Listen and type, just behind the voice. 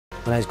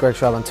My name's Greg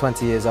Schwab, I'm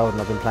 20 years old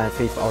and I've been playing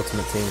FIFA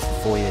Ultimate Team for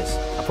 4 years.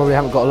 I probably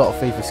haven't got a lot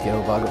of FIFA skill,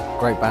 but I've got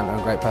great banter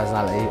and great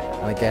personality,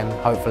 and again,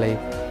 hopefully,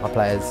 my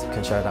players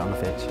can show that on the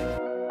pitch.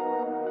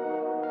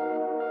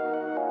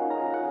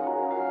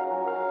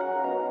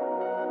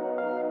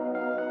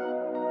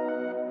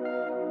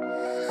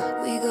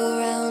 We go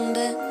round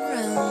and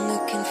round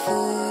looking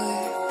for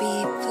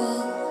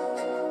people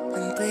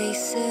and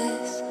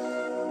places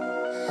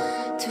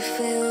to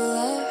fill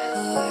our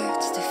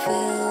hearts, to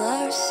fill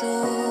our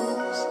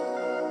souls.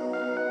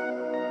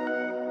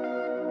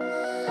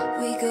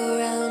 We go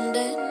round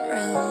and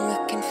round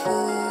looking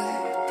for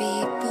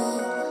people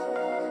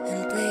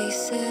and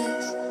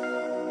places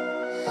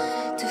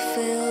to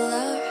fill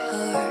our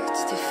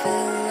hearts, to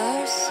fill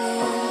our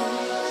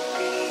souls.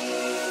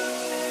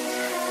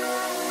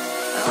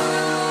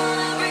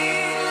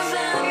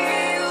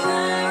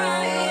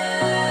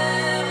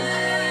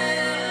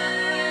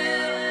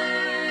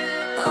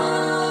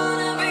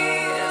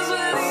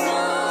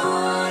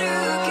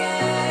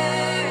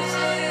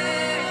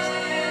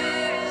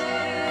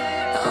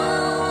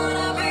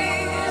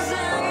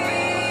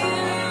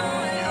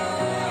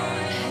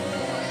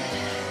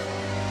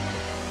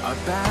 Our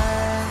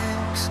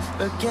backs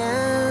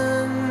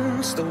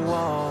against the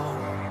wall.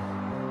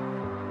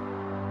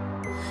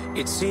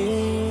 It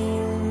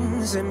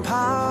seems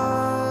impossible,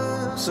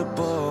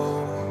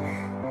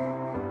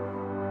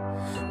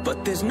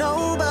 but there's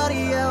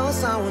nobody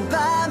else I want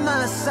by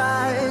my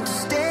side to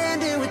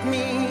stand here with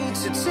me,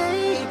 to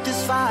take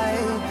this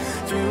fight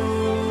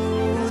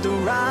through the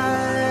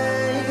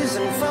rise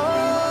and fall.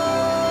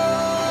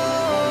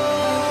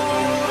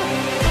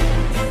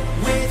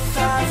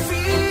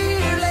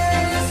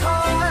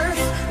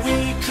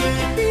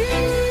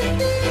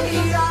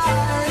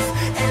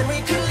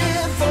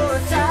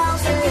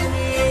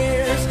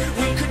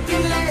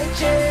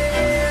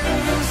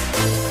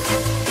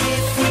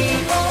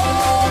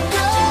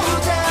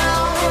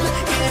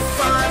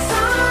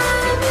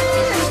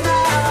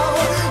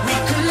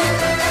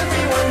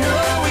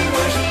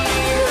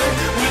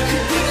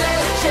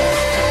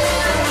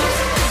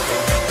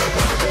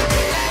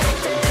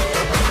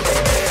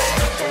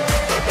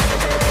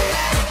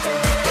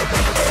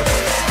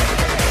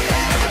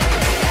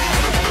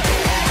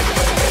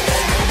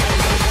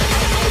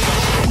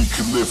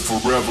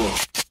 Forever.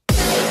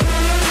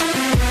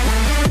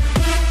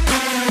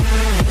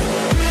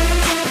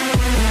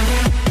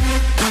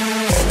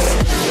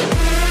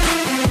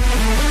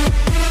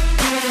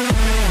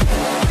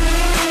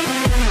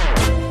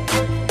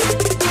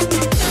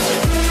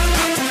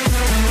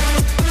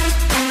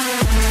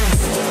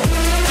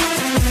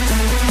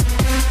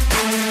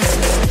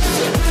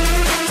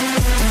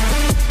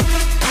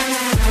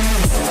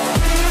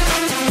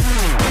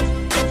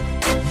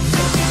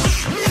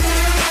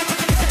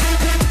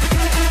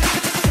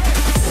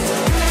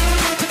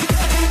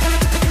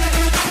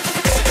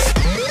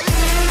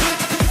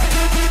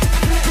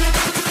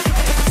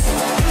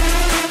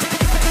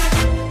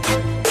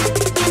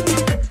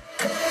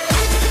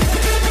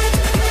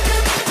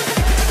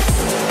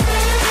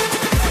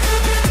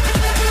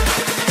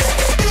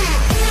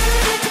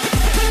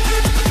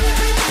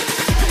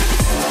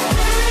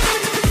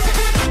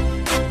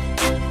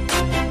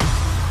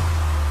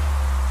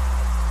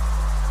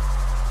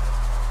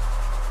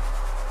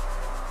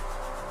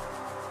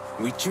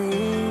 We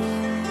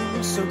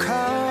dream so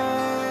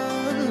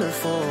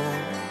colorful.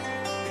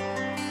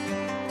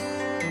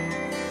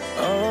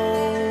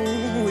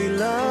 Oh, we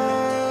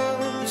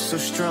love so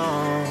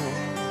strong.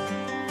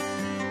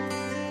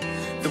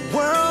 The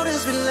world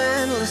is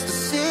relentless, the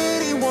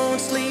city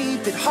won't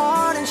sleep. It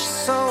hardens your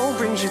soul,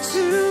 brings you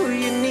to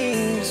your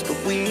knees.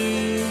 But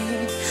we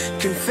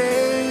can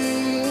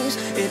face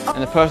it all.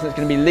 And the person that's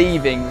going to be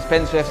leaving the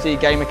Spencer FC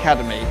Game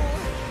Academy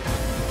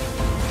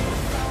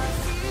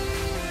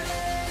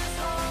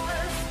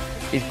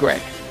is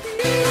Greg.